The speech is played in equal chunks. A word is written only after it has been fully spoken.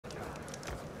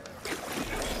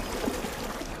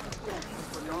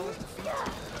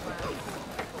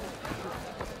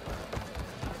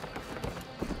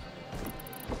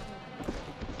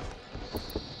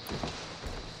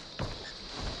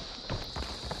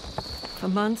For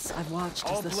months, I've watched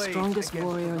as the strongest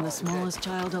warrior and the smallest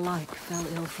child alike fell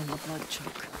ill from the blood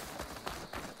choke.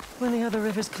 When the other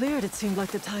rivers cleared, it seemed like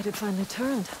the tide had finally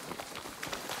turned.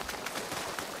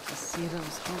 To see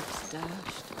those hopes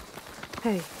dashed.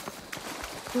 Hey,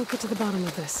 we'll get to the bottom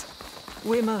of this.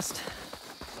 We must.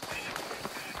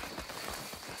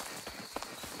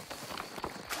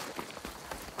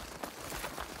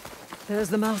 There's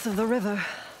the mouth of the river.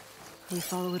 We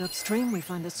follow it upstream, we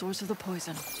find the source of the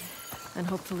poison. And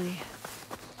hopefully,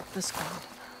 the squad.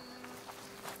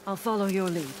 I'll follow your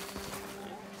lead.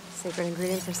 Secret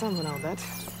ingredient for someone, I'll bet.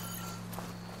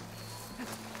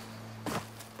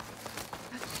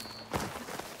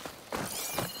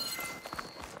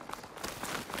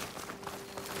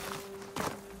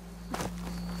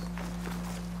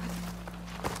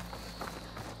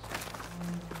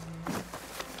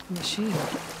 Machine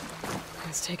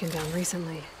was taken down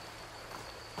recently.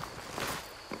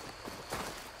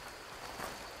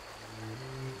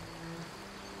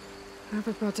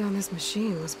 Whoever brought down this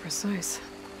machine was precise.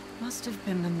 Must have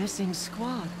been the missing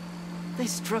squad. They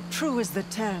struck true as the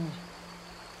Ten.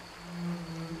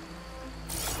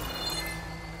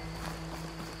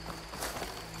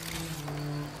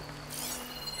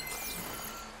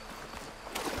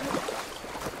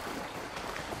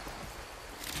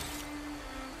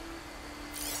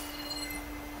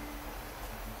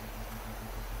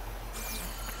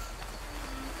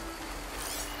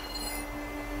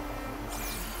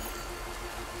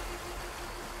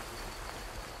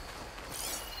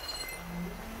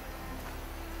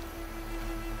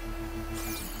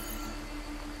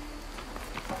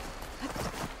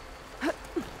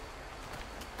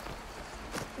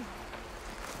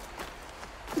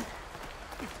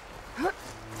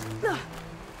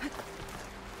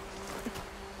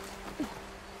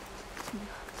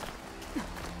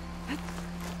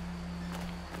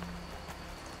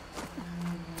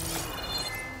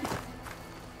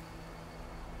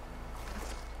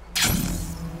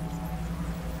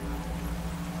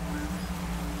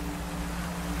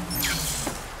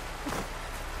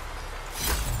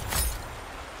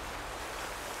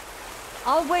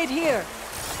 I'll wait here.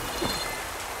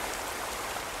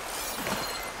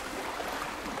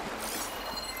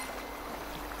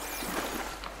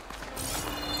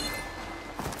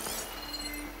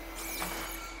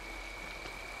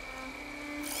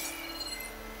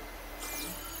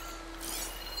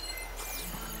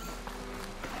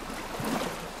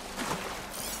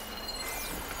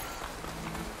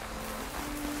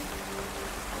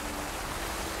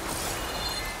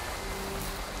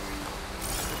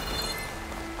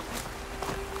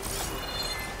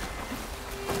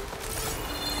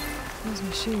 Those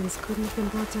machines couldn't have been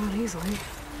brought down easily.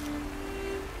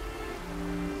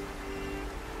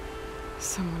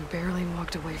 Someone barely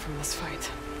walked away from this fight.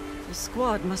 The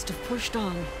squad must have pushed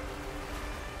on.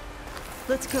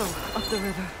 Let's go, up the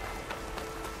river.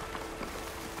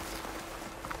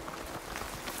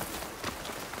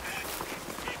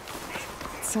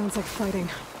 It sounds like fighting.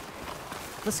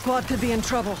 The squad could be in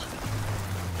trouble.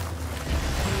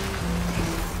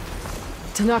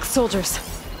 To knock soldiers.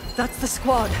 That's the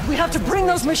squad. We have to bring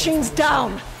those machines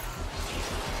down!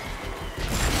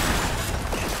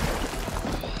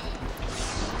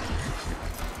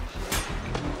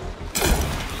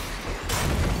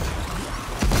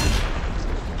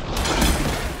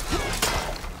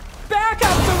 Back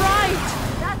up the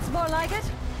right! That's more like it.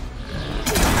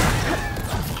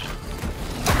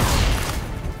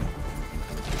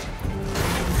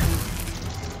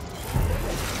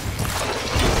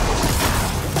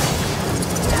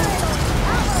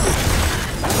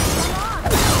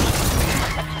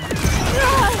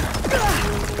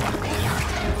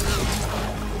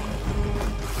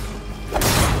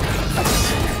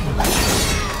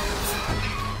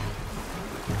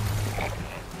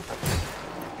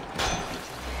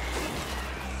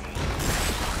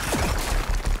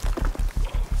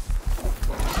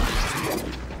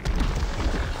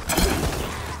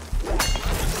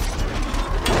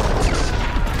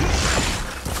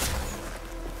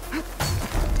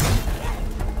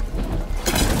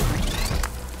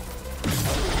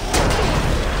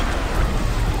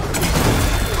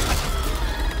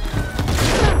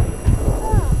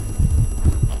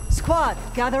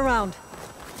 Gather round.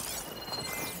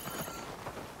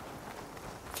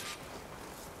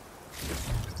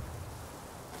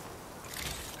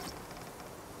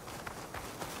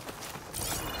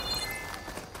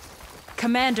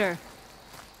 Commander,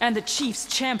 and the Chief's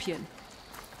champion.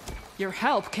 Your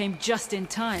help came just in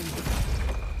time.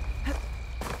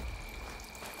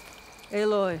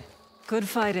 Aloy, good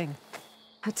fighting.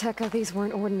 Hateka, these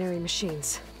weren't ordinary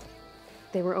machines.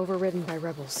 They were overridden by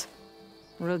rebels.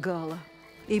 Regala.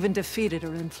 Even defeated,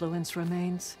 her influence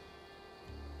remains.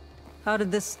 How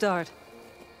did this start?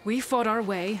 We fought our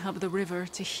way up the river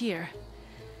to here.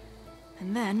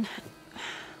 And then,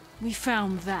 we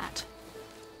found that.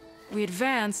 We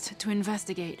advanced to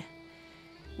investigate.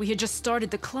 We had just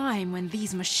started the climb when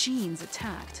these machines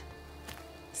attacked.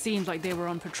 Seemed like they were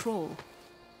on patrol.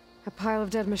 A pile of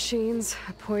dead machines,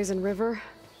 a poison river,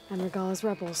 and Regala's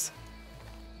rebels.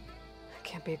 It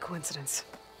can't be a coincidence.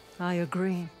 I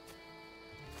agree.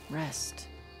 Rest.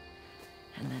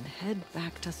 And then head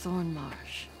back to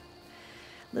Thornmarsh.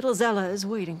 Little Zella is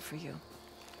waiting for you.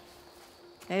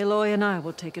 Aloy and I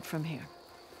will take it from here.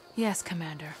 Yes,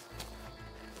 Commander.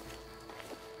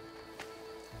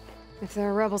 If there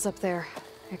are rebels up there,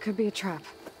 it could be a trap.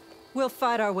 We'll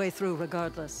fight our way through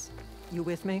regardless. You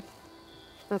with me?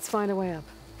 Let's find a way up.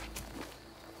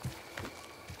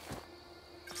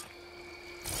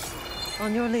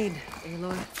 On your lead,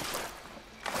 Aloy.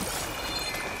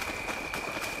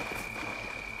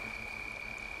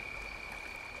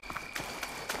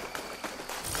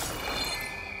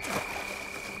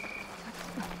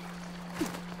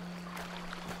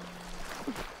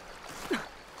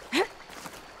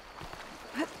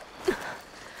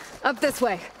 Up this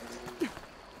way.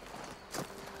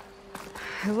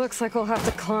 It looks like we'll have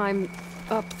to climb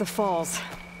up the falls.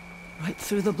 Right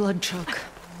through the blood choke.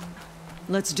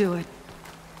 Let's do it.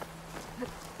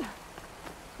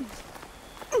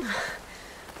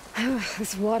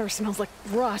 This water smells like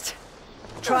rot.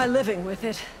 Try living with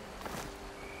it.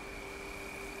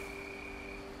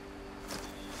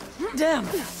 Damn,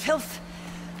 filth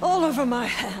all over my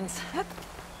hands.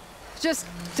 Just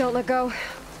don't let go.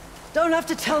 Don't have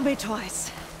to tell me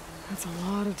twice. That's a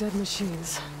lot of dead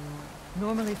machines.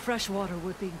 Normally fresh water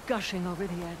would be gushing over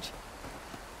the edge.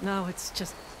 Now it's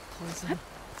just poison.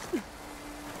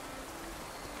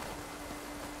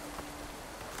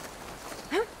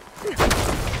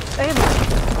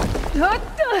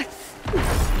 Aloy!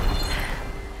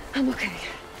 I'm okay.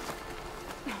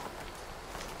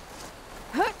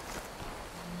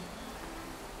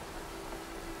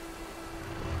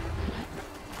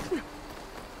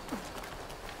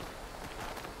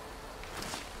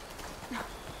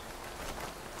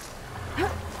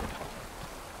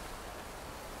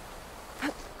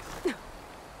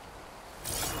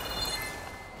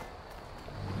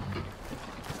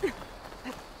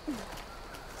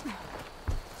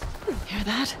 Hear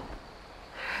that?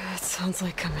 It sounds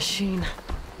like a machine.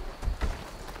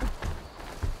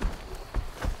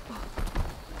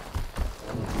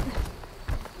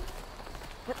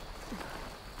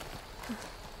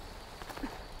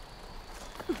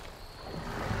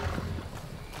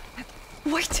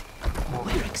 Wait!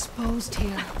 We're exposed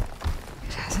here.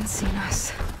 It hasn't seen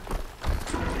us.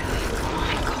 Come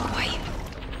on, go away.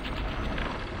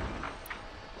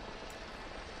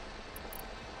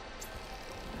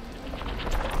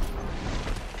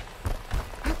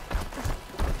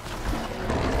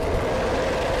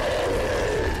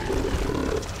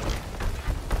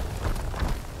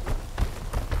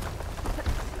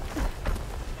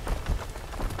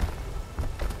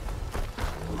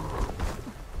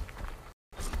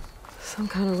 Some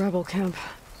kind of rebel camp.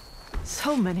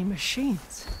 So many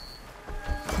machines.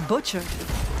 Butchered.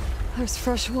 There's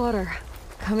fresh water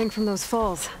coming from those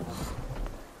falls.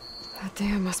 That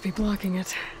dam must be blocking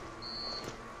it.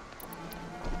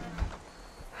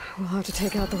 We'll have to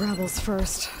take out the rebels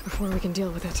first, before we can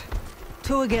deal with it.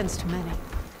 2 against many.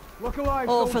 Look alive,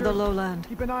 All for the soldiers. lowland.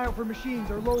 Keep an eye out for machines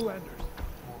or lowlanders.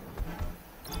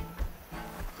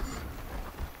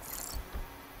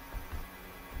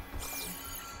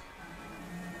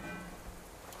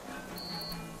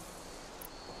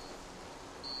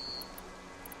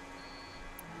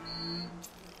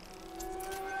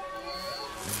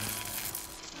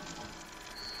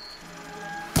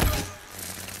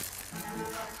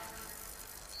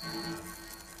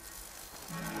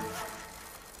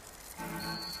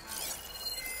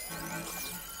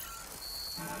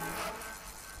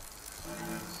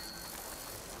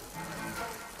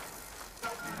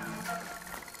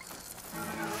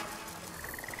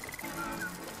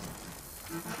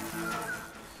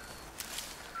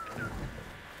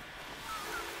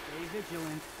 Stay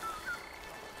vigilant.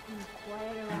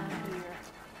 Quiet around here.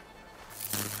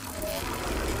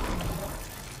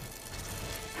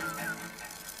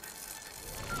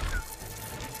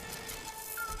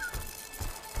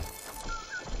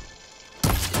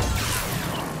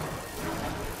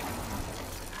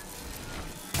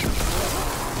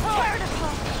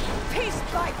 Piece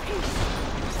by piece.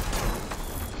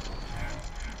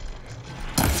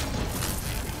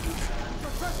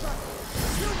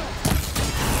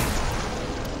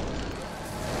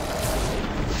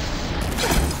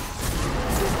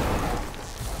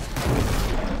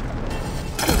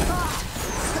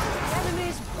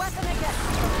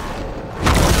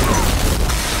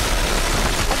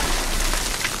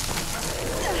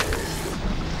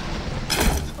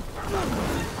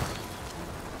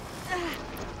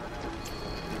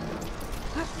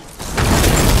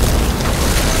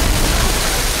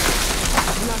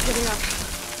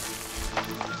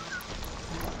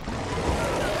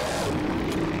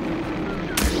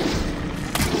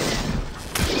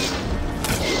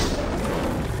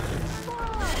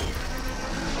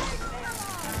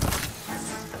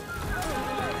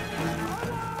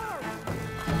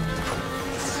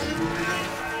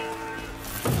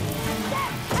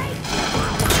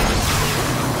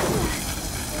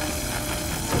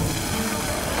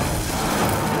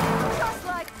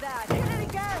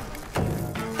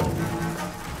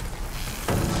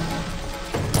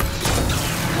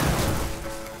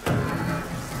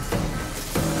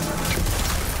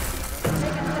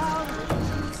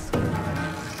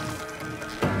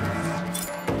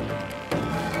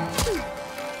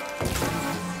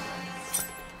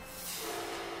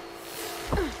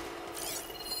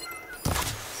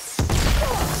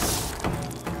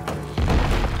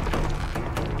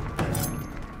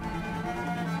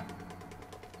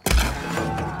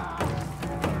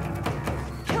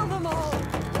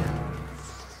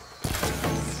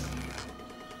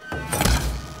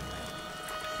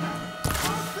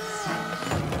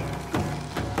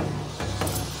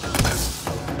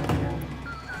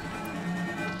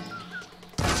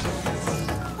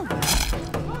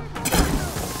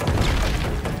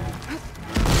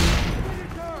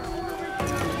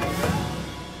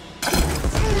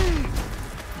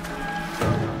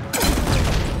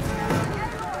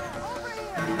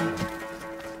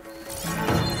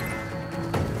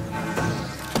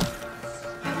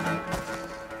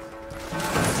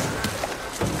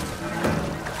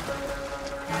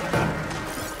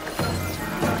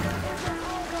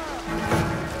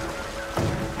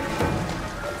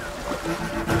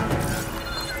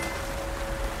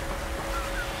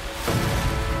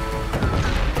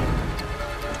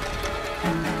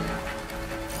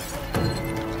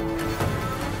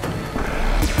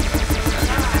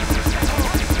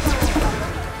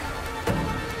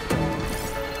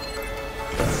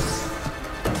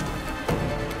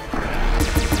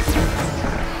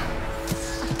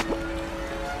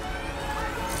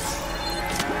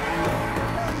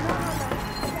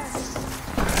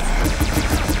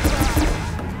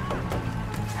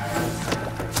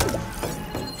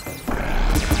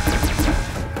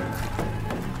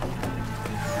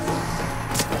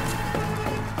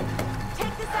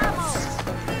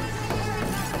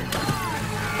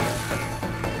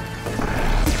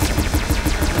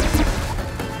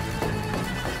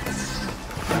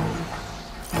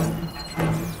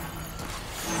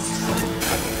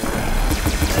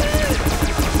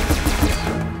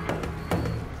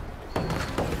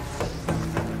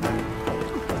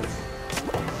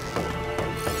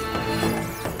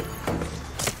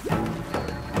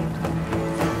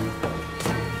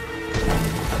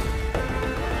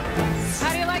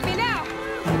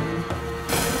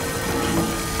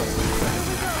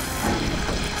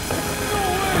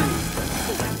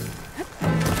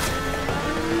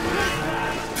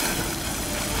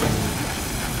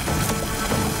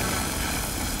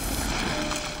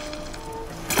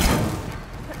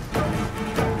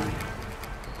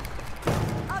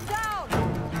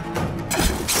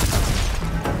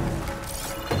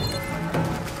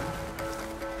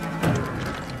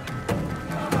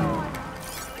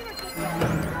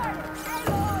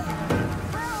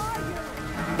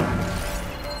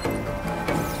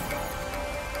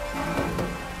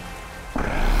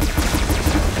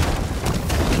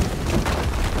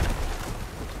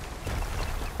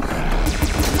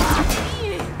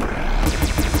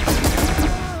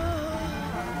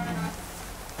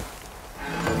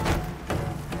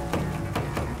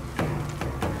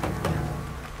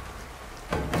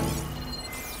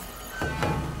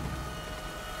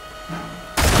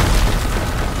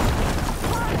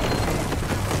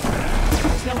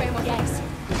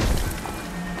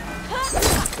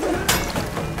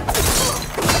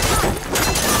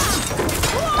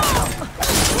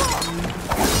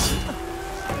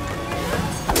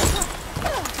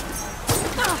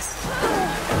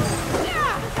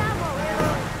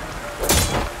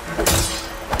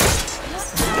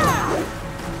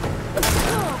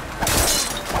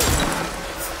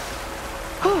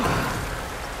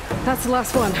 That's the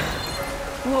last one.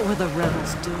 What were the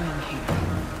rebels doing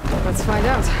here? Let's find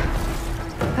out.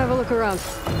 Have a look around.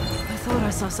 I thought I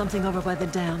saw something over by the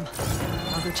dam.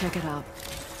 I'll go check it out.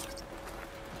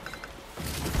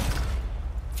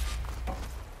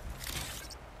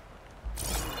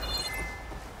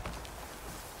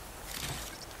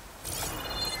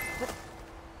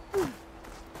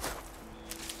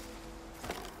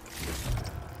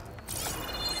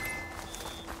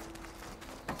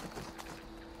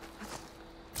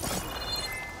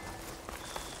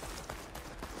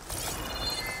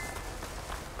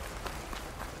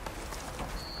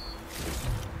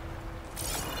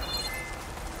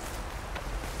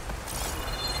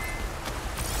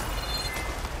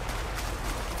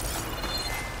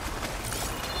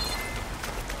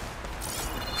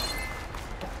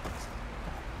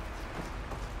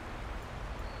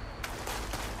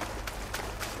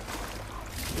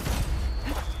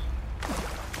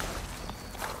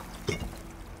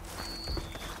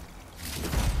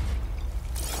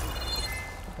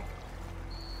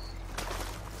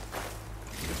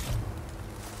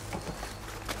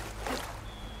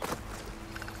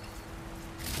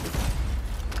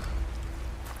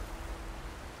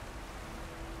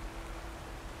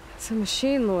 It's a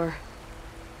machine lore.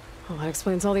 Well, that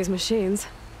explains all these machines.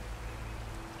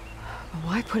 But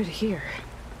why put it here?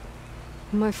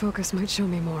 My focus might show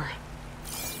me more.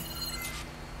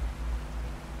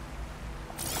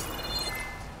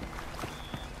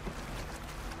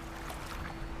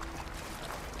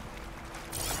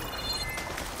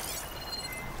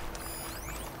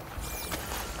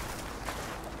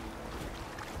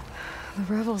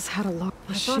 The rebels had a lot of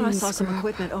I thought I saw some scrap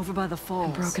equipment over by the and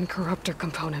falls. broken corruptor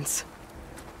components.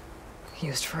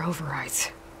 Used for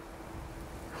overrides.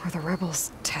 Were the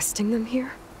rebels testing them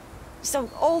here?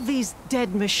 So all these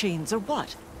dead machines are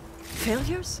what?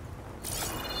 Failures?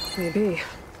 Maybe.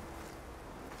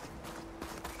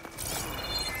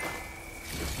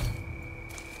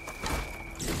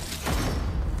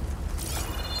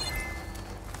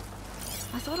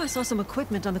 I thought I saw some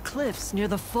equipment on the cliffs near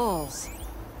the falls.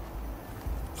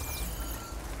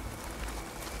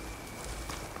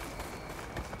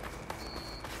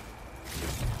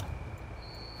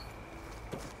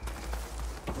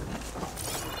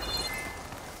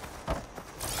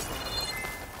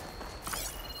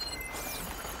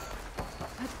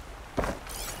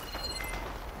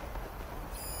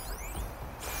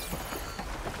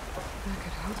 That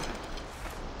could help.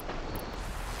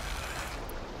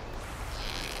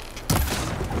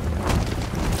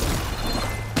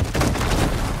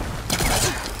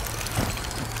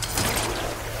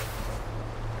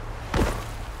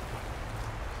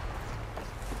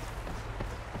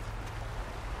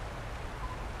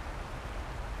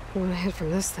 One hit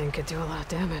from this thing could do a lot of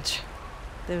damage.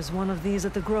 There's one of these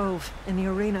at the Grove, in the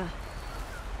arena.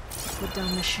 Put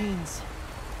down machines.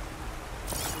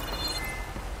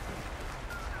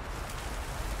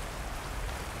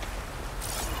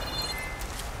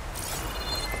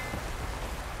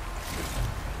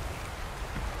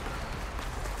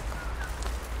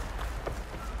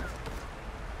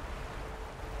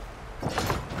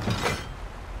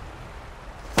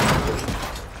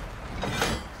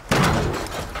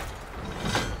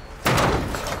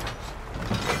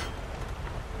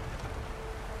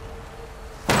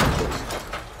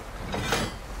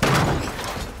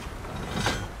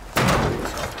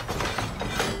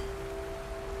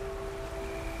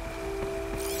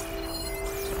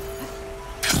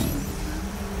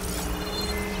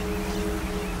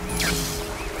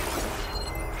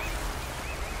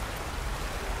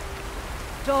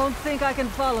 Don't think I can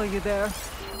follow you there.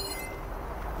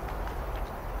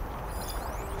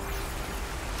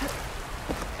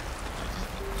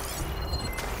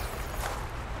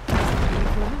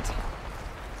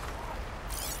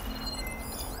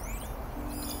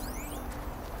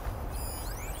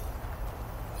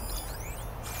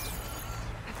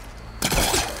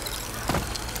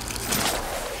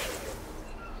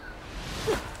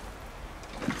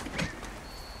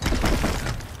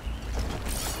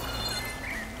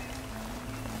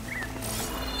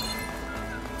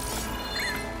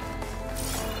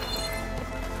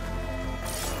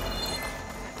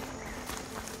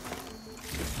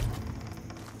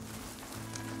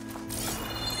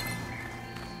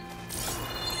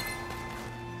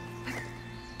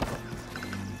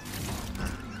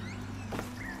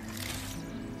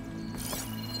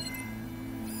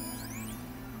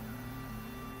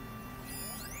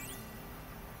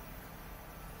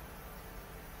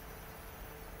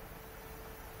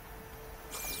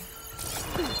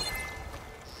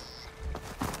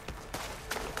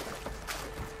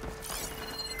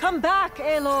 Come back,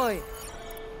 Aloy!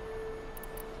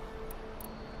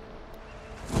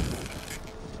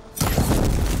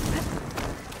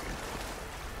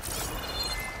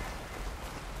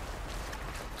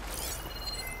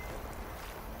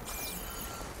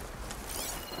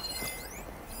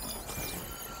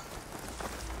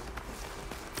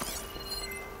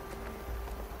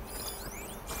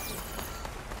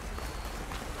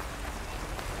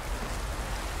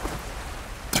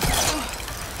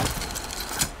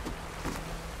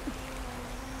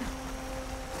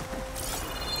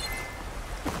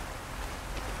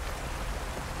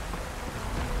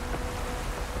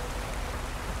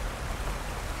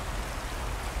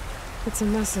 It's a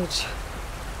message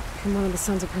from one of the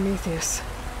sons of Prometheus.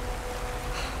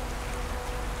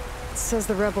 It says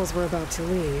the rebels were about to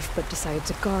leave, but decided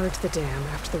to guard the dam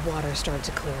after the water started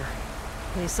to clear.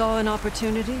 They saw an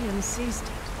opportunity and seized it.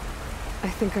 I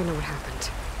think I know what happened.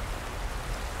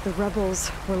 The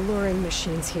rebels were luring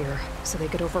machines here so they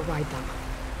could override them.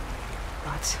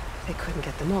 But they couldn't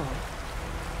get them all.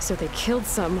 So they killed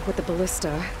some with the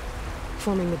ballista,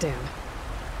 forming the dam.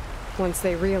 Once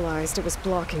they realized it was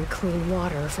blocking clean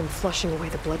water from flushing away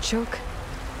the blood choke,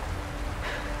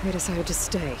 they decided to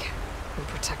stay and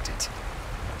protect it.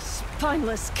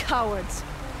 Spineless cowards!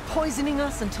 Poisoning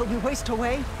us until we waste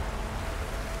away?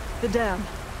 The dam.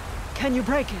 Can you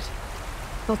break it?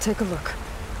 I'll take a look.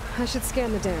 I should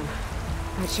scan the dam.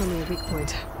 Might show me a weak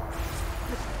point.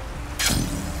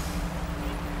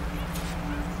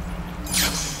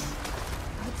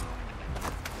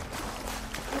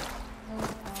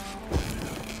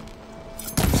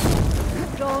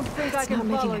 Don't think I It's can not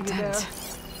making follow a you there. dent.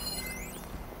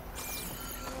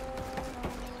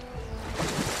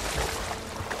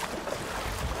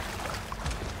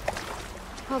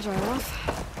 I'll dry off.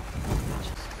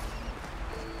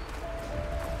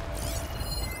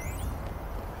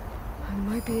 I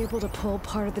might be able to pull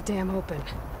part of the dam open.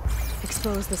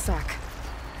 Expose the sack.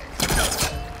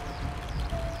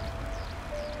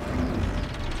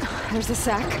 There's the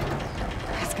sack.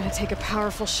 It's gonna take a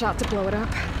powerful shot to blow it up.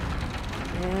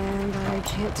 And I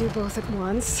can't do both at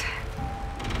once.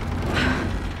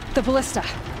 The ballista.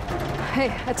 Hey,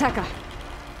 Ateka.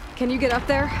 Can you get up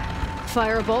there?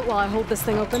 Fire a bolt while I hold this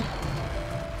thing open?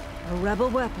 A rebel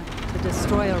weapon to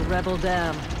destroy a rebel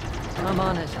dam. I'm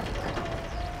on it.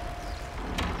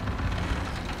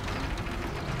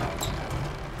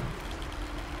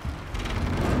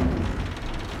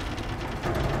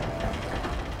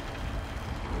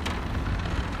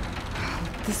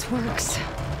 This works.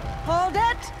 Hold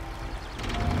it!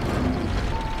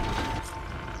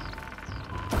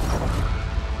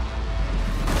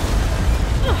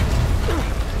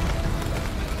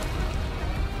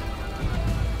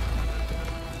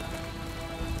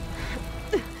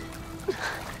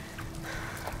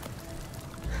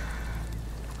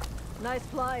 Nice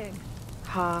flying.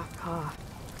 Ha, ha.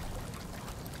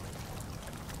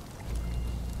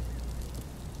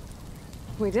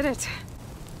 We did it.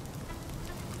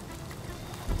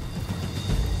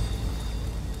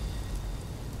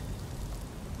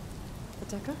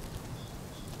 Ateka?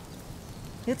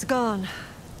 It's gone.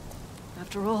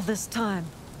 After all this time,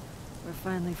 we're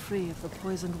finally free of the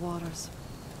poisoned waters.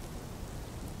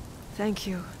 Thank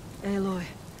you, Aloy.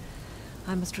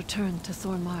 I must return to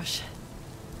Thornmarsh.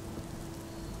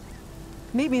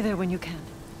 Meet me there when you can.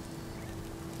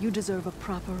 You deserve a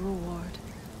proper reward.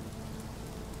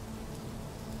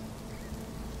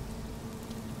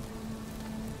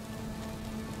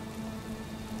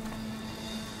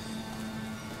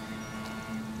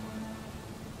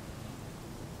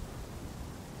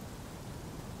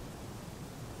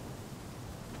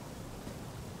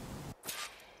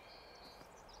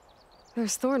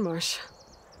 There's Thornmarsh.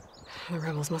 The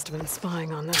rebels must have been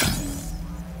spying on them.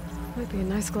 Might be a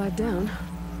nice glide down.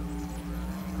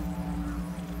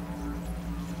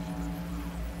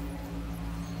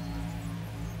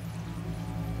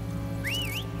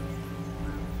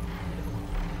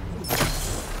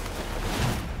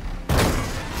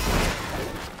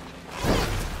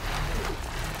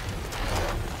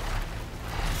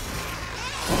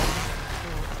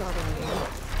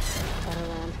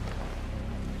 Errand.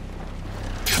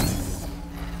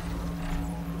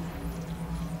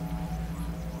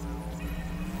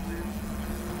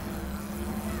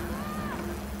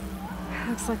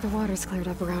 Looks like the water's cleared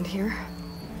up around here.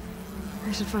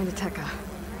 I should find Ateka.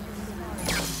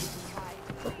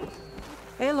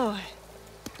 Aloy,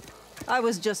 I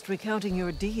was just recounting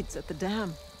your deeds at the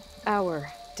dam.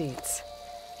 Our deeds.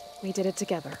 We did it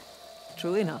together.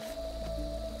 True enough.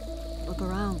 Look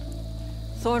around.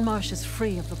 Thornmarsh is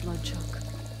free of the blood choke.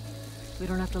 We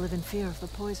don't have to live in fear of the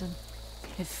poison.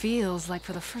 It feels like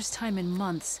for the first time in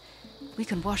months, we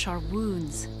can wash our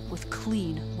wounds with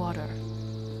clean water.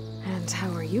 And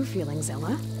how are you feeling,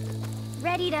 Zella?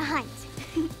 Ready to hunt.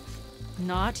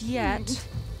 Not yet,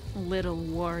 little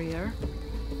warrior.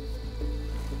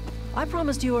 I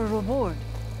promised you a reward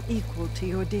equal to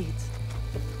your deeds.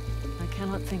 I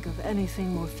cannot think of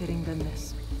anything more fitting than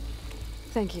this.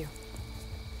 Thank you.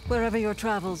 Wherever your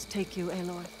travels take you,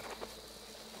 Aloy,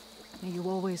 may you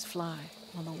always fly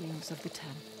on the wings of the Ten.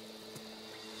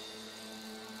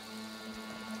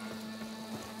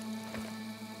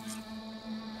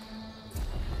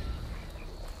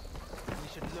 We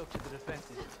should look to the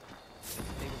defenses.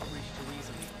 They were breached too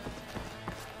easily.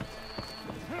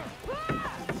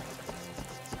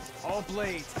 All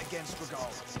blades against Regal.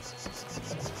 Is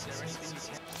there anything you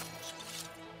can...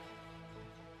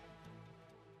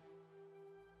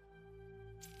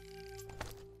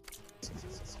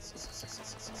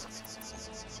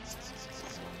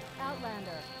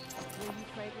 Outlander, will you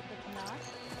trade with the Canucks?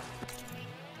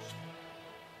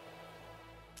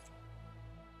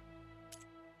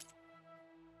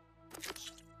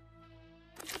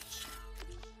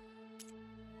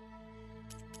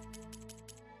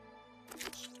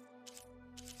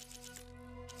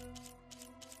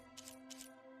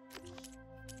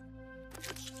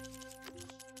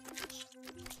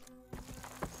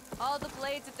 All the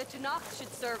blades of the Tanakh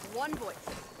should serve one voice.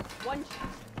 One...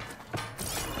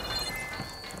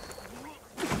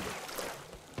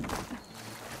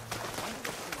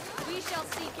 We shall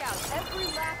seek out every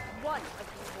last one of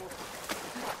these voices.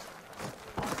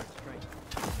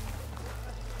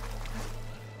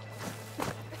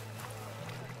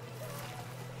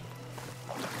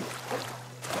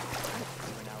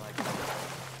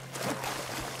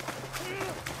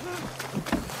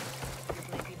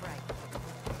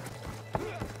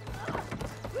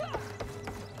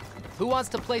 Who wants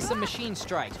to play some Machine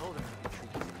Strike?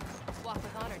 Walk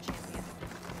with honor, champion.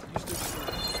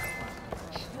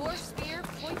 Your spear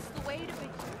points the way to victory.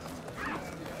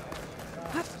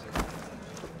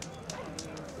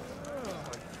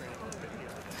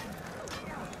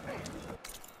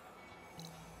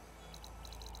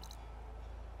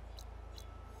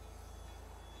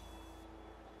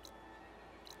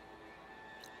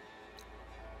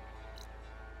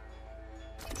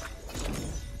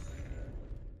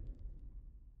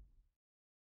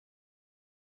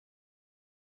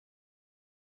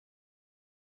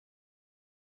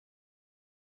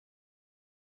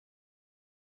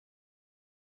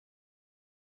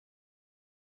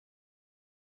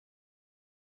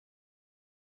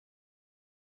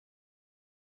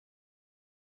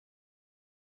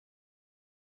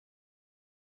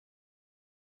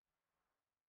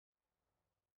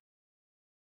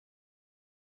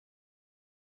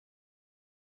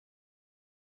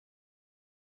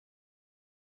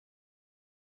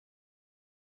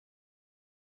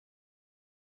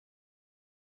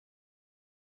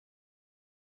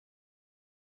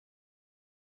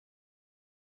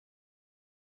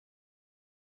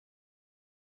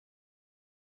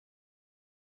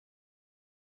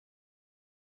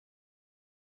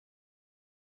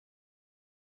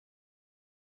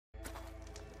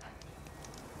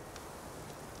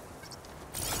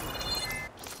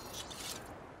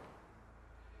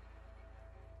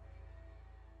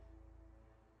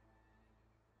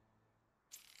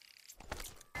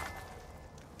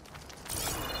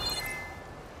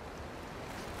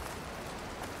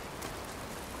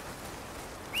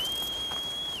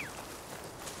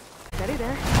 Steady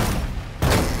there.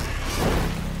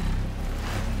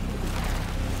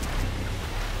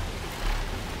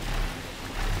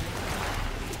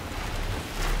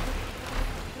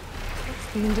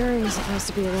 The Enduring is supposed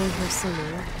to be around here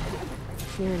somewhere,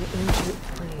 near an ancient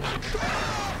plain.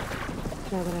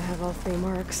 Now that I have all three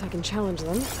marks, I can challenge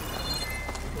them,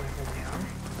 wherever they are.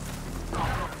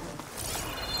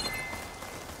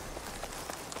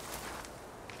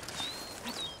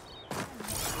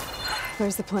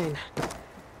 There's the plane.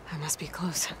 I must be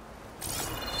close.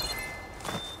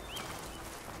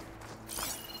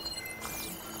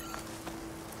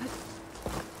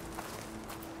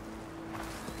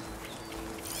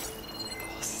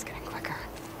 Pulse is getting quicker.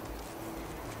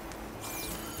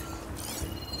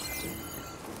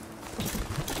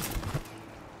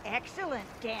 Excellent,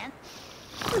 Dan.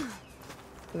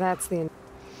 That's the...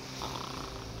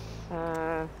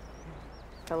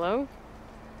 hello?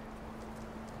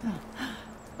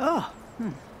 Oh,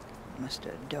 must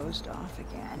have dozed off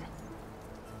again.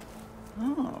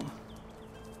 Oh,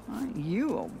 aren't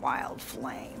you a wild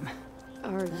flame?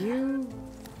 Are you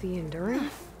the Enduring?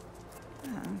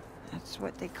 That's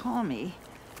what they call me.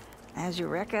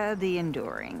 Azureka the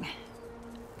Enduring.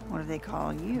 What do they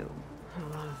call you? A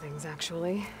lot of things,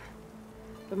 actually.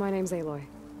 But my name's Aloy.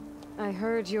 I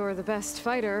heard you're the best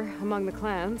fighter among the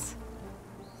clans.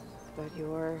 But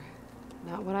you're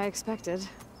not what I expected.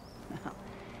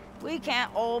 We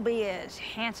can't all be as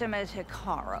handsome as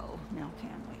Hikaru, now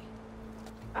can we?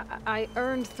 I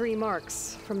earned 3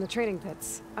 marks from the training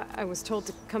pits. I was told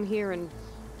to come here and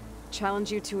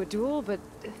challenge you to a duel, but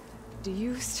do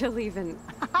you still even...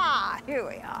 Ha! Here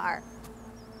we are.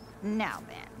 Now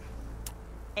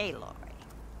then, Aloy.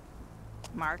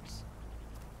 Marks?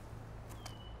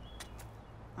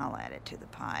 I'll add it to the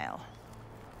pile.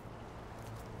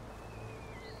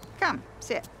 Come,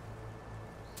 sit.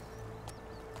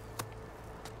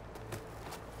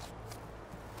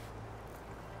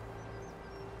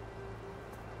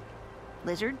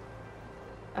 lizard?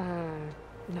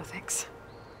 No thanks.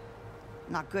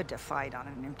 Not good to fight on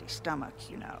an empty stomach,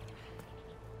 you know.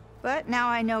 But now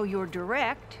I know you're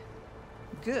direct.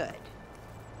 Good.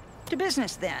 To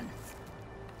business, then.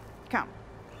 Come,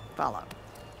 follow.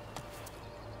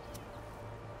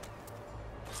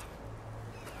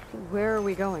 Where are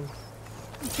we going?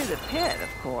 To the pit, of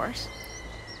course.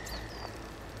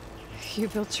 You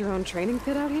built your own training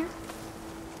pit out here?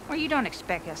 Well, you don't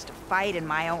expect us to fight in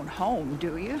my own home,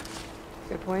 do you?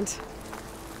 Good point.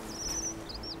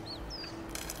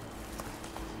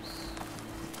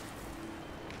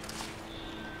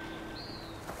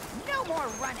 No more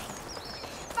running.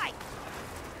 Fight!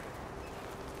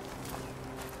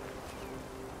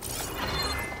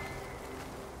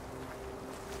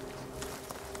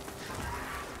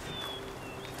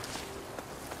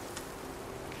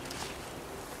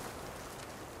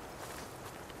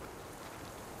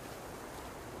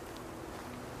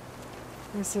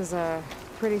 This is a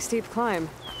pretty steep climb.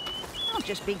 I'll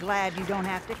just be glad you don't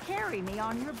have to carry me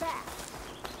on your back.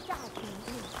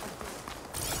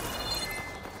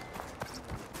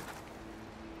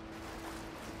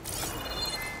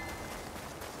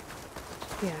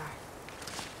 Yeah.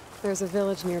 There's a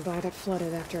village nearby that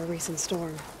flooded after a recent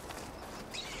storm.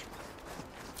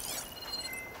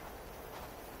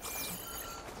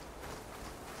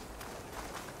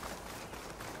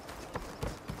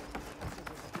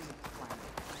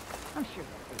 I'm sure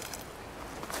they'll be.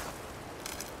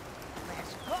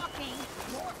 Less talking,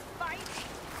 more fighting.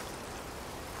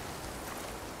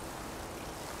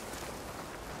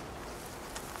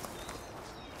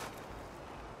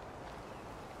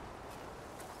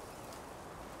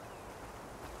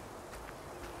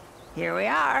 Here we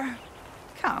are.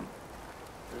 Come,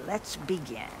 let's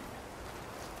begin.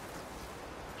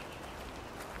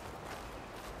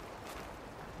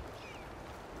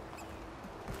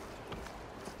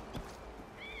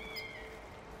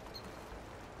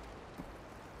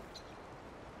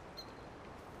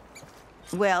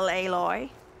 Well, Aloy,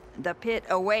 the pit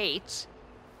awaits.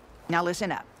 Now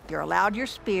listen up. You're allowed your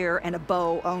spear and a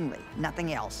bow only,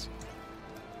 nothing else.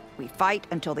 We fight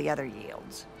until the other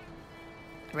yields.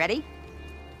 Ready?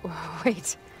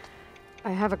 Wait.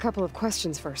 I have a couple of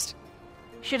questions first.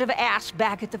 Should have asked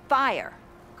back at the fire.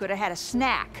 Could have had a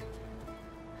snack.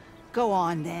 Go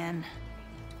on, then.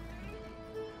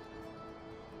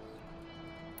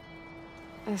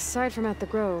 Aside from at the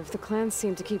Grove, the clans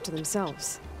seem to keep to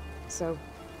themselves. So,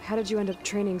 how did you end up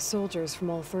training soldiers from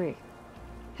all three?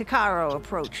 Hikaru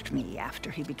approached me after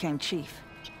he became chief.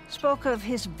 Spoke of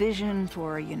his vision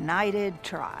for a united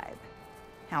tribe.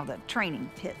 How the training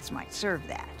pits might serve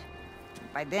that.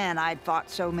 By then, I'd fought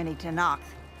so many Tenakth.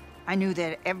 I knew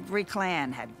that every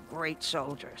clan had great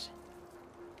soldiers.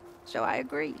 So I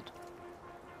agreed.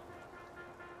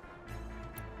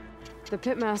 The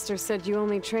pitmaster said you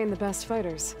only train the best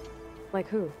fighters. Like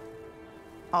who?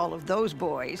 All of those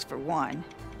boys, for one.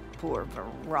 Poor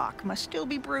Varrock must still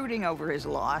be brooding over his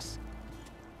loss.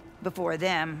 Before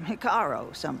them,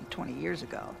 Hikaru, some 20 years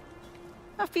ago.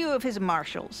 A few of his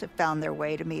marshals have found their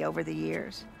way to me over the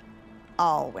years.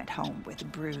 All went home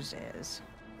with bruises.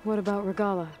 What about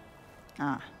Regala?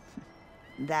 Ah,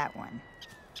 that one.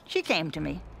 She came to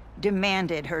me,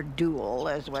 demanded her duel,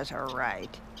 as was her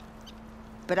right.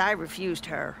 But I refused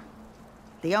her.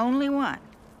 The only one.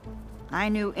 I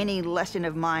knew any lesson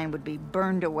of mine would be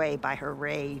burned away by her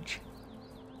rage.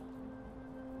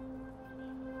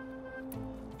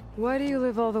 Why do you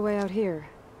live all the way out here?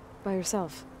 By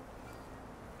yourself?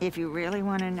 If you really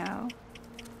want to know,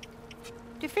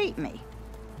 defeat me.